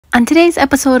On today's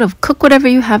episode of Cook Whatever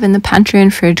You Have in the Pantry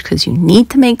and Fridge because you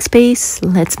need to make space,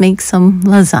 let's make some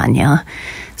lasagna.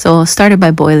 So started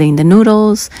by boiling the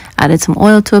noodles, added some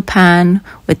oil to a pan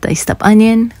with diced up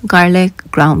onion, garlic,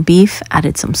 ground beef,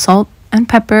 added some salt and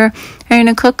pepper. You're going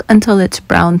to cook until it's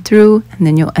browned through, and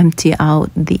then you'll empty out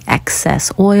the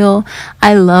excess oil.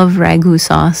 I love ragu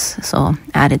sauce, so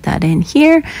added that in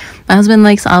here. My husband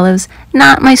likes olives,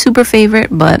 not my super favorite,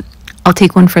 but I'll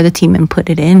take one for the team and put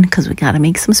it in because we got to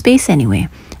make some space anyway.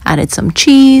 Added some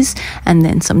cheese and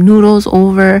then some noodles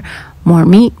over. More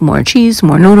meat, more cheese,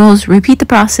 more noodles. Repeat the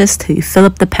process till you fill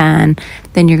up the pan.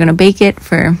 Then you're going to bake it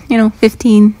for,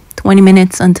 15, 20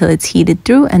 minutes until it's heated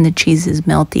through and the cheese is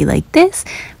melty like this.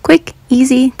 Quick,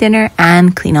 easy dinner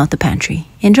and clean out the pantry.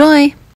 Enjoy!